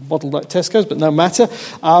was modelled like Tesco's, but no matter.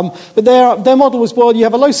 But their model was, well, you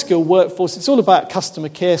have a low-skilled workforce. It's all about customer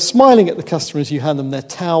care, smiling at the customer as you hand them their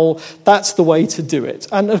towel. That's the way to do it.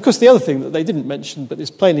 And, of course, the other thing that they didn't mention, but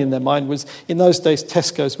is plainly in their mind, was in those days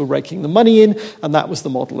Tesco's were raking the money in, and that was the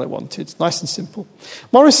model they wanted. Nice and simple.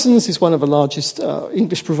 Morrison's is one of the largest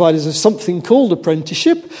English providers of something called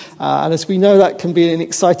apprenticeship, and as we know, that can be an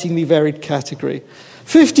excitingly varied category.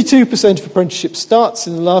 52% of apprenticeship starts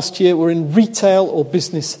in the last year were in retail or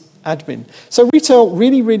business admin. So retail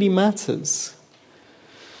really, really matters.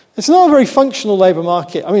 It's not a very functional labour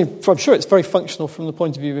market. I mean, I'm sure it's very functional from the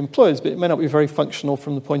point of view of employers, but it may not be very functional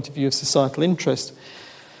from the point of view of societal interest.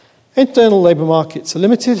 Internal labour markets are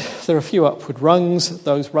limited. There are a few upward rungs.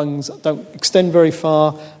 Those rungs don't extend very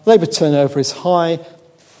far. Labour turnover is high,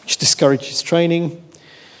 which discourages training.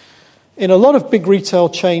 In a lot of big retail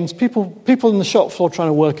chains, people in the shop floor trying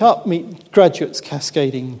to work up meet graduates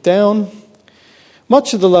cascading down.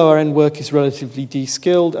 Much of the lower-end work is relatively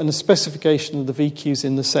de-skilled, and the specification of the VQs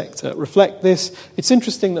in the sector reflect this. It's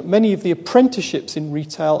interesting that many of the apprenticeships in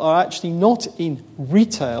retail are actually not in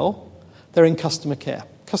retail, they're in customer care,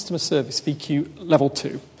 customer service, VQ level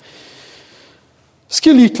 2.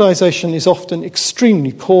 Skill utilisation is often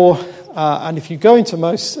extremely poor, and if you go into a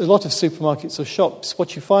lot of supermarkets or shops,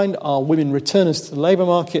 what you find are women returners to the labour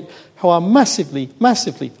market who are massively,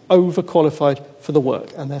 massively overqualified for the work,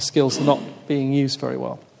 and their skills are not being used very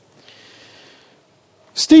well.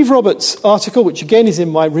 Steve Roberts' article, which again is in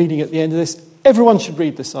my reading at the end of this, everyone should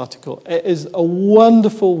read this article. It is a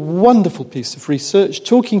wonderful, wonderful piece of research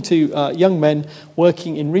talking to young men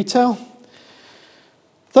working in retail.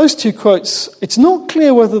 Those two quotes, it's not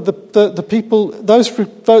clear whether the people, those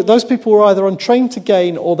people were either on train to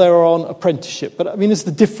gain or they were on apprenticeship. But I mean, as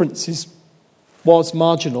the difference was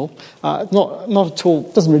marginal, not at all,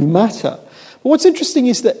 doesn't really matter. But what's interesting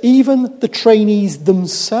is that even the trainees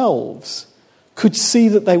themselves could see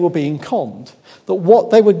that they were being conned, that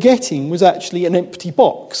what they were getting was actually an empty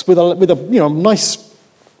box with a nice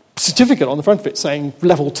certificate on the front of it saying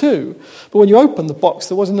level 2. But when you open the box,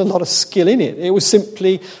 there wasn't a lot of skill in it. It was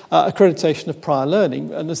simply accreditation of prior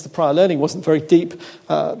learning. And as the prior learning wasn't very deep,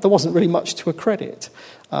 there wasn't really much to accredit.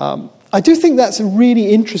 I do think that's a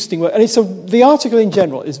really interesting work. And the article in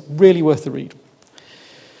general is really worth the read.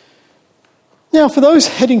 Now, for those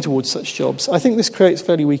heading towards such jobs, I think this creates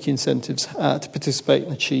fairly weak incentives to participate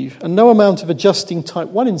and achieve. And no amount of adjusting Type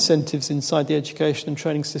 1 incentives inside the education and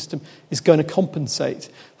training system is going to compensate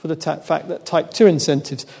for the fact that Type 2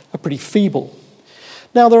 incentives are pretty feeble.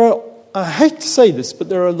 Now, I hate to say this, but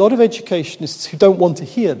there are a lot of educationists who don't want to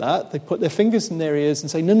hear that. They put their fingers in their ears and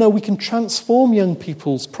say, no, we can transform young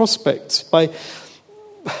people's prospects by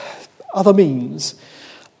other means.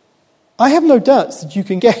 I have no doubts that you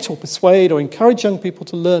can get or persuade or encourage young people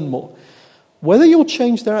to learn more. Whether you'll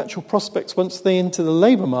change their actual prospects once they enter the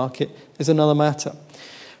labour market is another matter.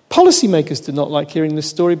 Policymakers do not like hearing this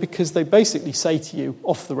story because they basically say to you,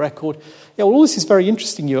 off the record, yeah, well, all this is very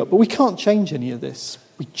interesting, Ewart, but we can't change any of this.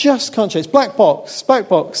 We just can't change. It's black box.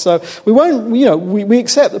 So we won't, we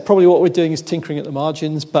accept that probably what we're doing is tinkering at the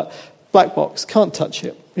margins, but black box, can't touch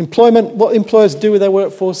it. Employment, what employers do with their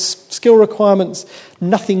workforce, skill requirements,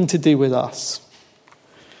 nothing to do with us.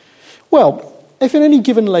 Well, if in any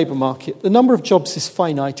given labour market the number of jobs is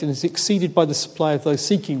finite and is exceeded by the supply of those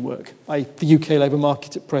seeking work, i.e. the UK labour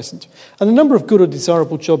market at present, and the number of good or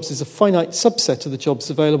desirable jobs is a finite subset of the jobs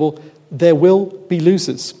available, there will be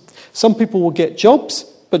losers. Some people will get jobs,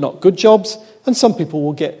 but not good jobs, and some people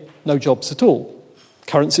will get no jobs at all.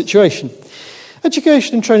 Current situation.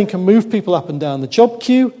 Education and training can move people up and down the job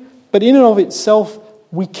queue, but in and of itself,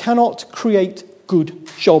 we cannot create good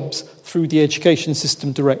jobs through the education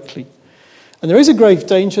system directly. And there is a grave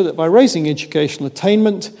danger that by raising educational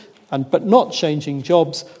attainment, but not changing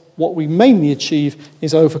jobs, what we mainly achieve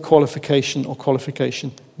is overqualification or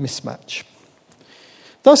qualification mismatch.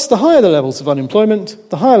 Thus, the higher the levels of unemployment,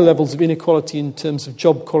 the higher levels of inequality in terms of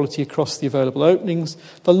job quality across the available openings,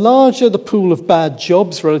 the larger the pool of bad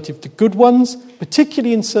jobs relative to good ones,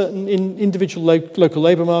 particularly in certain individual local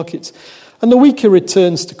labour markets, and the weaker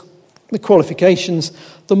returns to the qualifications,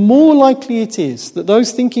 the more likely it is that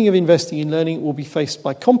those thinking of investing in learning will be faced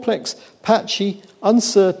by complex, patchy,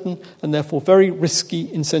 uncertain, and therefore very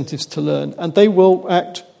risky incentives to learn, and they will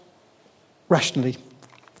act rationally.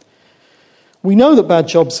 We know that bad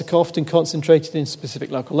jobs are often concentrated in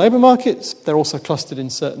specific local labour markets. They're also clustered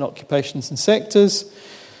in certain occupations and sectors,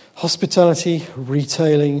 hospitality,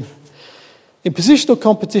 retailing. In positional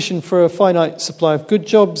competition for a finite supply of good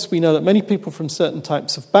jobs, we know that many people from certain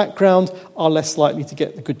types of background are less likely to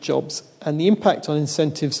get the good jobs, and the impact on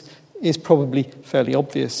incentives is probably fairly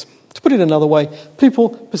obvious. To put it another way, people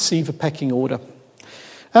perceive a pecking order.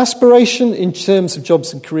 Aspiration in terms of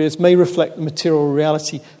jobs and careers may reflect the material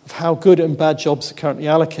reality of how good and bad jobs are currently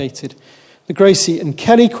allocated. The Gracie and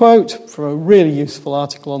Kelly quote from a really useful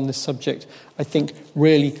article on this subject, I think,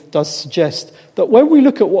 really does suggest that when we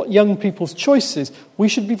look at what young people's choices, we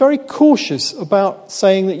should be very cautious about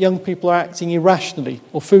saying that young people are acting irrationally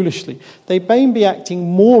or foolishly. They may be acting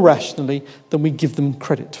more rationally than we give them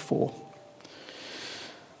credit for.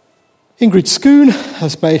 Ingrid Schoon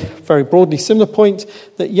has made a very broadly similar point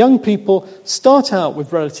that young people start out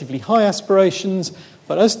with relatively high aspirations,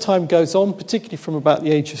 but as time goes on, particularly from about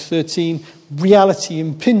the age of 13, reality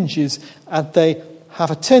impinges and they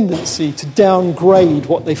have a tendency to downgrade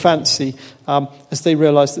what they fancy as they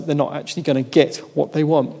realise that they're not actually going to get what they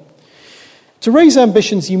want. To raise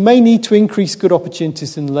ambitions, you may need to increase good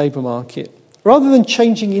opportunities in the labour market. Rather than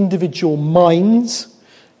changing individual minds,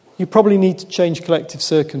 you probably need to change collective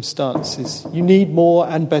circumstances. You need more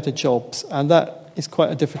and better jobs, and that is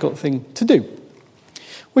quite a difficult thing to do.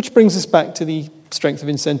 Which brings us back to the strength of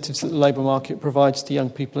incentives that the labour market provides to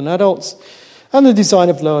young people and adults, and the design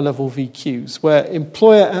of lower-level VQs, where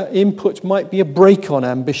employer input might be a brake on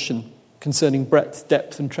ambition concerning breadth,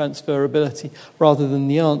 depth and transferability, rather than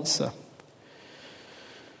the answer.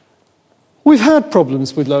 We've had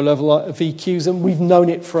problems with low-level VQs, and we've known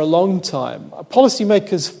it for a long time.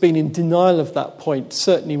 Policymakers have been in denial of that point,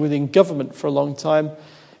 certainly within government for a long time.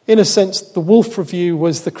 In a sense, the Wolf Review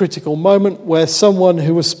was the critical moment where someone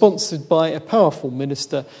who was sponsored by a powerful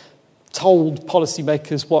minister told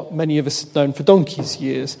policymakers what many of us had known for donkey's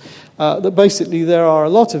years, that basically there are a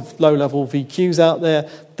lot of low-level VQs out there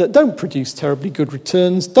that don't produce terribly good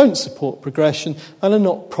returns, don't support progression, and are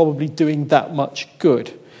not probably doing that much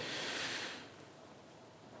good.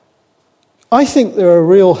 I think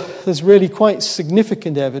there's really quite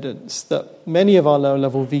significant evidence that many of our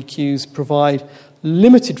low-level VQs provide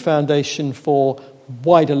limited foundation for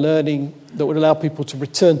wider learning that would allow people to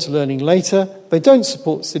return to learning later. They don't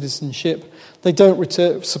support citizenship. They don't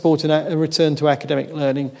support a return to academic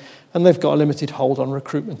learning. And they've got a limited hold on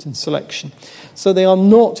recruitment and selection. So they are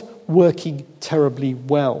not working terribly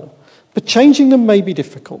well. But changing them may be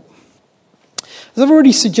difficult. As I've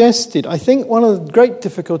already suggested, I think one of the great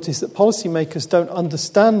difficulties that policymakers don't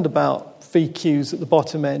understand about VQs at the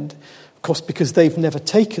bottom end, of course because they've never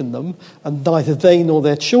taken them, and neither they nor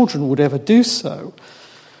their children would ever do so,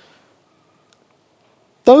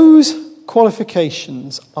 those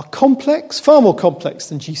qualifications are complex, far more complex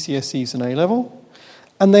than GCSEs and A-level,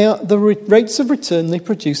 and the rates of return they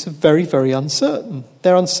produce are very, very uncertain.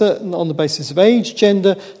 They're uncertain on the basis of age,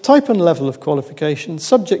 gender, type and level of qualification,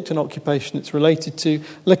 subject and occupation it's related to,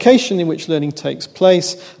 location in which learning takes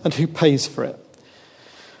place, and who pays for it.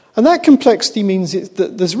 And that complexity means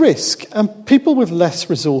that there's risk, and people with less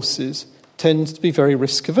resources tend to be very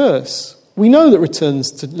risk-averse. We know that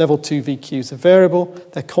returns to level 2 VQs are variable,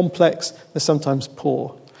 they're complex, they're sometimes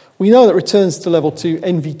poor. We know that returns to level 2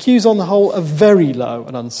 NVQs on the whole are very low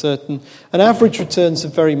and uncertain, and average returns are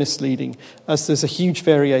very misleading, as there's a huge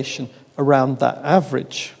variation around that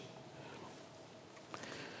average.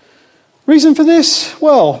 Reason for this?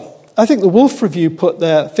 Well, I think the Wolf Review put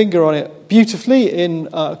their finger on it beautifully in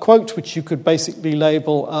a quote which you could basically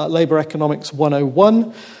label Labour Economics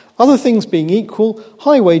 101. Other things being equal,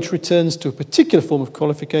 high wage returns to a particular form of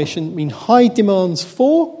qualification mean high demands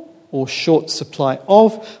for, or short supply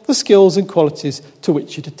of, the skills and qualities to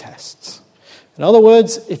which it attests. In other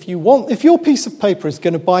words, if your piece of paper is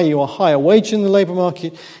going to buy you a higher wage in the labour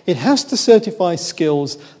market, it has to certify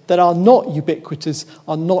skills that are not ubiquitous,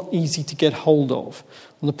 are not easy to get hold of.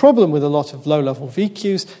 And the problem with a lot of low-level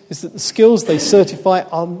VQs is that the skills they certify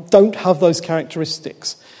don't have those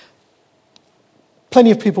characteristics.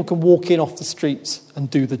 Plenty of people can walk in off the streets and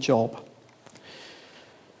do the job.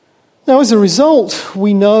 Now, as a result,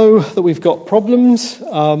 we know that we've got problems.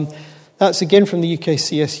 That's again from the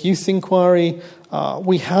UKCS Youth Inquiry.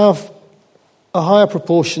 We have a higher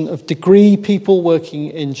proportion of degree people working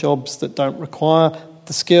in jobs that don't require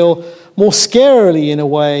the skill. More scarily, in a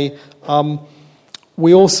way,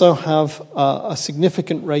 we also have a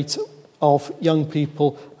significant rate of young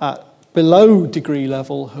people at below degree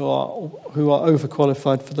level who are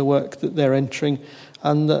overqualified for the work that they're entering,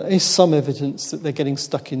 and there is some evidence that they're getting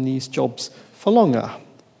stuck in these jobs for longer.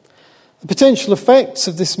 The potential effects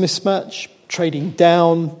of this mismatch: trading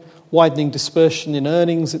down, widening dispersion in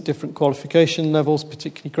earnings at different qualification levels,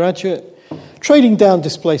 particularly graduate. Trading down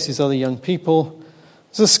displaces other young people.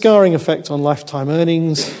 There's a scarring effect on lifetime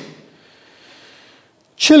earnings.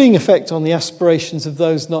 Chilling effect on the aspirations of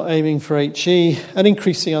those not aiming for HE, and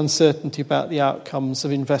increasing uncertainty about the outcomes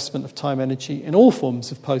of investment of time and energy in all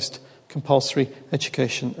forms of post-compulsory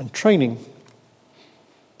education and training.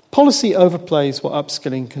 Policy overplays what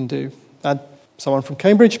upskilling can do. And someone from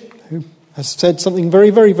Cambridge who has said something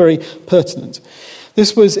very, very, very pertinent.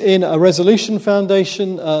 This was in a Resolution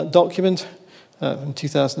Foundation document in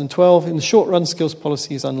 2012. In the short run, skills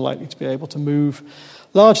policy is unlikely to be able to move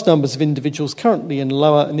large numbers of individuals currently in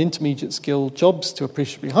lower and intermediate skilled jobs to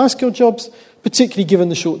appreciably high skilled jobs, particularly given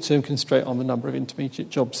the short-term constraint on the number of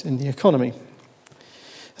intermediate jobs in the economy.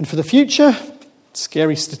 And for the future,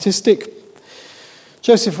 scary statistic,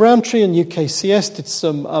 Joseph Rowntree and UKCS did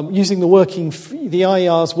some, using the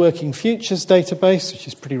IER's Working Futures database, which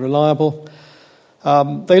is pretty reliable.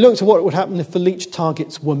 They looked at what would happen if the Leach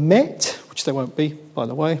targets were met, which they won't be, by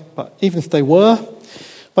the way, but even if they were.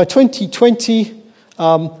 By 2020,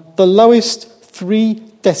 the lowest 3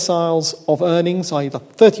 deciles of earnings, i.e. the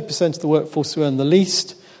 30% of the workforce who earn the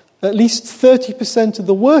least, at least 30% of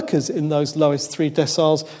the workers in those lowest 3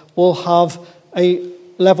 deciles will have a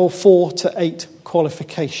level 4 to 8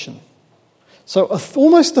 qualification. So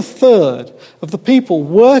almost a third of the people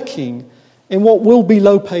working in what will be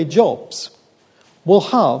low-paid jobs will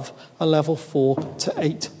have a level 4 to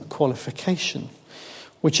 8 qualification,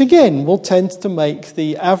 which again will tend to make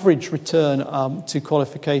the average return to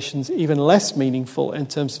qualifications even less meaningful in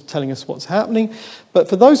terms of telling us what's happening. But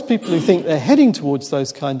for those people who think they're heading towards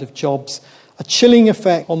those kind of jobs, a chilling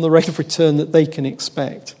effect on the rate of return that they can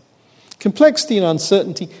expect. Complexity and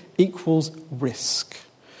uncertainty equals risk.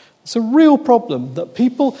 It's a real problem that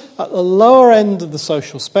people at the lower end of the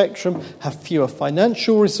social spectrum have fewer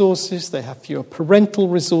financial resources, they have fewer parental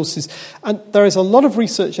resources, and there is a lot of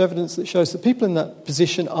research evidence that shows that people in that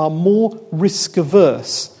position are more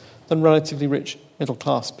risk-averse than relatively rich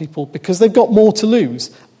middle-class people because they've got more to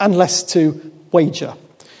lose and less to wager.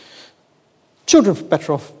 Children from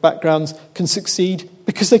better off backgrounds can succeed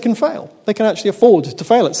because they can fail. They can actually afford to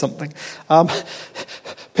fail at something.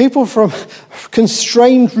 People from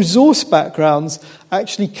constrained resource backgrounds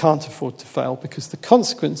actually can't afford to fail because the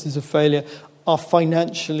consequences of failure are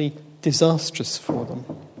financially disastrous for them.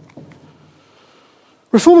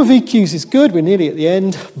 Reform of EQs is good, we're nearly at the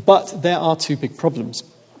end, but there are 2 big problems.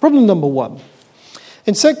 Problem number 1.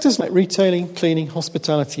 In sectors like retailing, cleaning,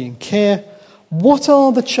 hospitality and care, what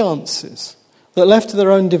are the chances that left to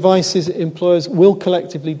their own devices, employers will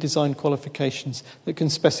collectively design qualifications that can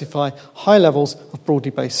specify high levels of broadly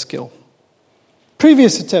based skill?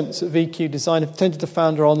 Previous attempts at VQ design have tended to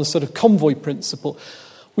founder on the sort of convoy principle.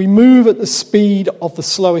 We move at the speed of the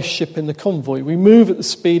slowest ship in the convoy. We move at the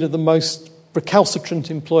speed of the most recalcitrant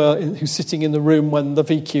employer who's sitting in the room when the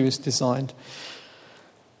VQ is designed.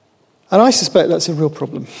 And I suspect that's a real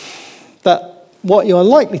problem. That what you are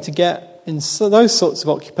likely to get in those sorts of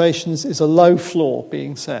occupations is a low floor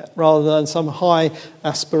being set rather than some high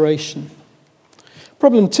aspiration.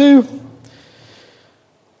 Problem 2,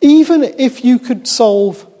 even if you could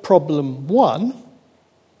solve problem 1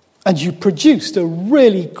 and you produced a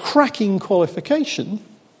really cracking qualification,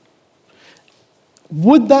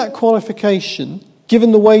 would that qualification,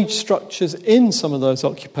 given the wage structures in some of those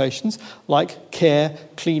occupations, like care,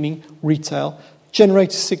 cleaning, retail,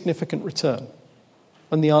 generate a significant return?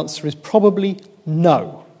 And the answer is probably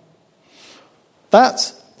no.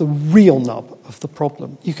 That's the real nub of the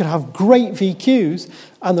problem. You could have great VQs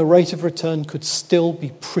and the rate of return could still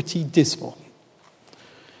be pretty dismal.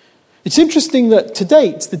 It's interesting that to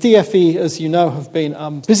date, the DFE, as you know, have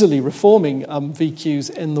been busily reforming VQs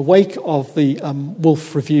in the wake of the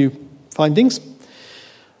Wolf Review findings.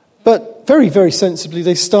 But very, very sensibly,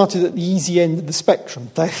 they started at the easy end of the spectrum.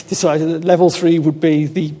 They decided that level 3 would be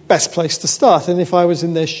the best place to start. And if I was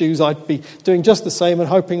in their shoes, I'd be doing just the same and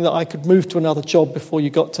hoping that I could move to another job before you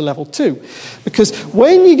got to level 2. Because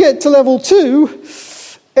when you get to level 2,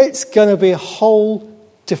 it's going to be a whole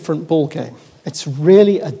different ballgame. It's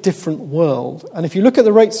really a different world. And if you look at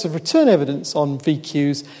the rates of return evidence on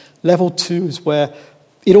VQs, level 2 is where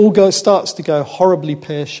it all starts to go horribly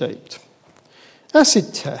pear-shaped.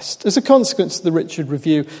 Acid test. As a consequence of the Richard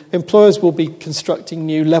Review, employers will be constructing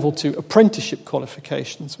new level 2 apprenticeship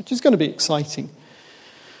qualifications, which is going to be exciting.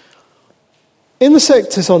 In the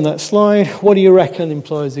sectors on that slide, what do you reckon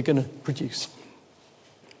employers are going to produce?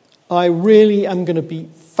 I really am going to be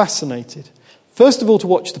fascinated. First of all, to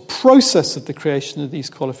watch the process of the creation of these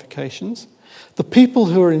qualifications, the people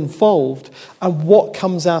who are involved, and what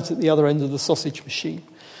comes out at the other end of the sausage machine.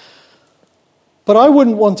 But I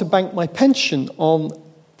wouldn't want to bank my pension on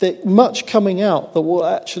the much coming out that will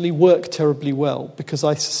actually work terribly well, because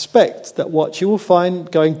I suspect that what you will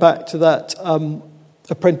find, going back to that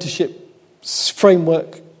apprenticeship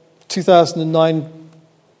framework 2009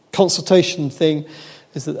 consultation thing,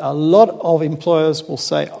 is that a lot of employers will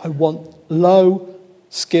say, I want low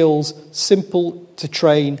skills, simple to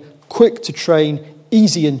train, quick to train,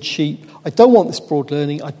 easy and cheap. I don't want this broad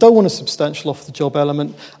learning. I don't want a substantial off-the-job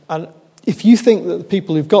element. And if you think that the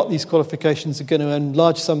people who've got these qualifications are going to earn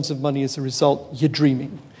large sums of money as a result, you're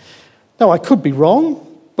dreaming. Now, I could be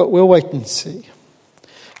wrong, but we'll wait and see.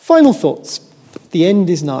 Final thoughts. The end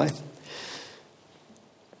is nigh.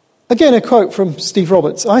 Again, a quote from Steve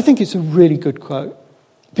Roberts. I think it's a really good quote,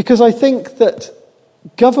 because I think that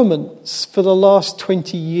governments for the last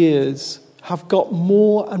 20 years have got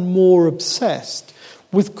more and more obsessed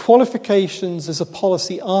with qualifications as a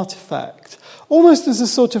policy artifact, almost as a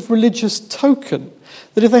sort of religious token,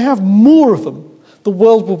 that if they have more of them, the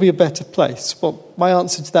world will be a better place. Well, my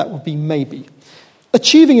answer to that would be maybe.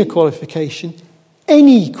 Achieving a qualification,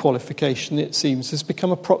 any qualification, it seems, has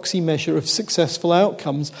become a proxy measure of successful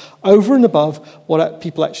outcomes over and above what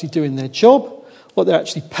people actually do in their job, what they're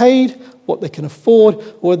actually paid, what they can afford,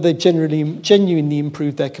 or whether they genuinely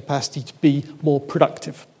improve their capacity to be more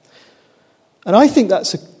productive. And I think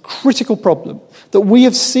that's a critical problem, that we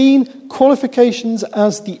have seen qualifications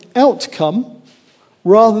as the outcome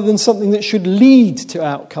rather than something that should lead to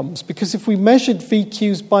outcomes. Because if we measured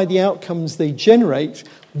VQs by the outcomes they generate,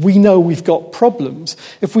 we know we've got problems.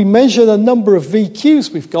 If we measure the number of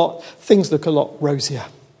VQs we've got, things look a lot rosier.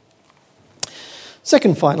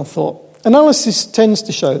 Second final thought. Analysis tends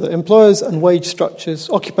to show that employers and wage structures,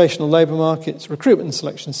 occupational labour markets, recruitment and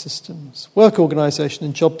selection systems, work organisation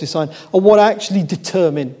and job design are what actually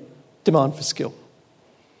determine demand for skill.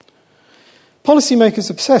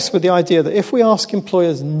 Policymakers obsess with the idea that if we ask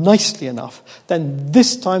employers nicely enough, then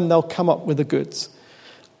this time they'll come up with the goods.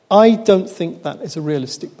 I don't think that is a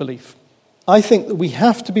realistic belief. I think that we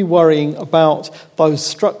have to be worrying about those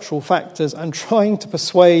structural factors and trying to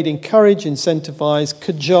persuade, encourage, incentivise,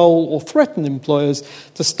 cajole or threaten employers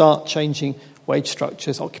to start changing wage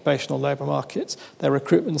structures, occupational labour markets, their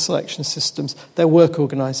recruitment and selection systems, their work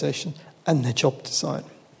organisation and their job design.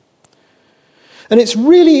 And it's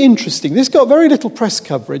really interesting. This got very little press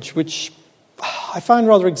coverage, which I find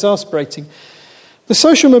rather exasperating. The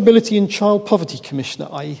Social Mobility and Child Poverty Commissioner,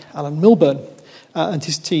 i.e. Alan Milburn, and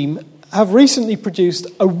his team have recently produced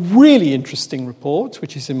a really interesting report,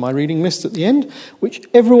 which is in my reading list at the end, which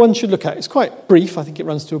everyone should look at. It's quite brief. I think it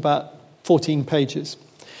runs to about 14 pages.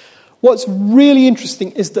 What's really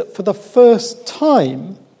interesting is that for the first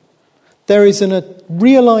time, there is a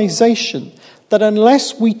realisation that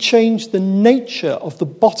unless we change the nature of the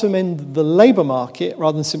bottom end of the labour market,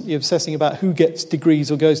 rather than simply obsessing about who gets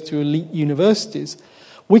degrees or goes to elite universities,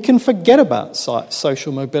 we can forget about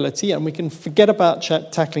social mobility and we can forget about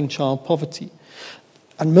tackling child poverty.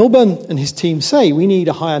 And Milburn and his team say we need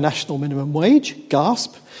a higher national minimum wage,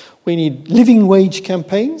 GASP. We need living wage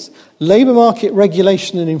campaigns, labour market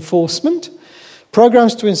regulation and enforcement,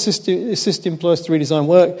 programmes to assist employers to redesign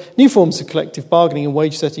work, new forms of collective bargaining and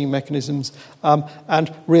wage setting mechanisms, and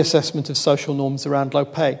reassessment of social norms around low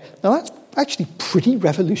pay. Now that's actually pretty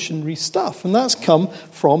revolutionary stuff, and that's come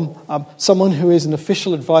from someone who is an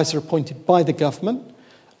official advisor appointed by the government,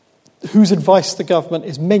 whose advice the government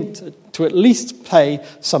is meant to at least pay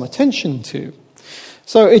some attention to.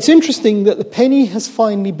 So it's interesting that the penny has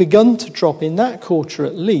finally begun to drop, in that quarter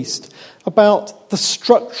at least, about the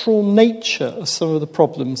structural nature of some of the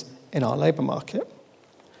problems in our labour market.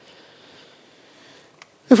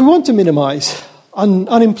 If we want to minimise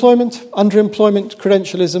unemployment, underemployment,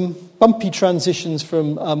 credentialism, bumpy transitions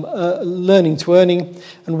from learning to earning,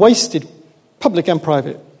 and wasted public and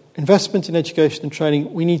private investment in education and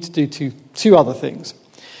training, we need to do two other things.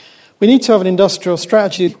 We need to have an industrial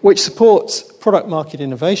strategy which supports product market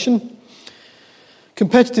innovation,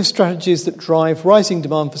 competitive strategies that drive rising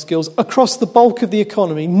demand for skills across the bulk of the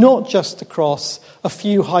economy, not just across a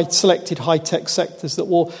few selected high-tech sectors that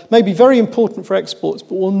may be very important for exports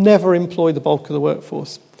but will never employ the bulk of the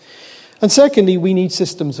workforce. And secondly, we need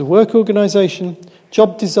systems of work organisation,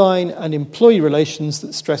 job design and employee relations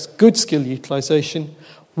that stress good skill utilisation,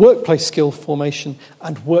 workplace skill formation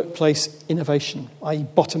and workplace innovation, i.e.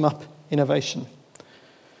 bottom-up innovation.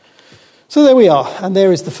 So there we are, and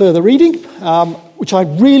there is the further reading, which I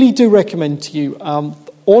really do recommend to you.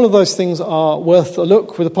 All of those things are worth a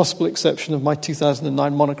look, with a possible exception of my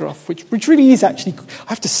 2009 monograph, which really is actually, I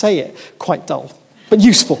have to say it, quite dull, but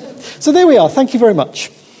useful. So there we are. Thank you very much.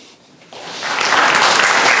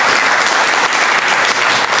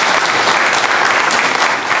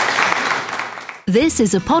 This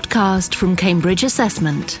is a podcast from Cambridge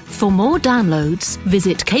Assessment. For more downloads,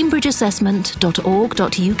 visit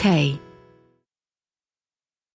cambridgeassessment.org.uk.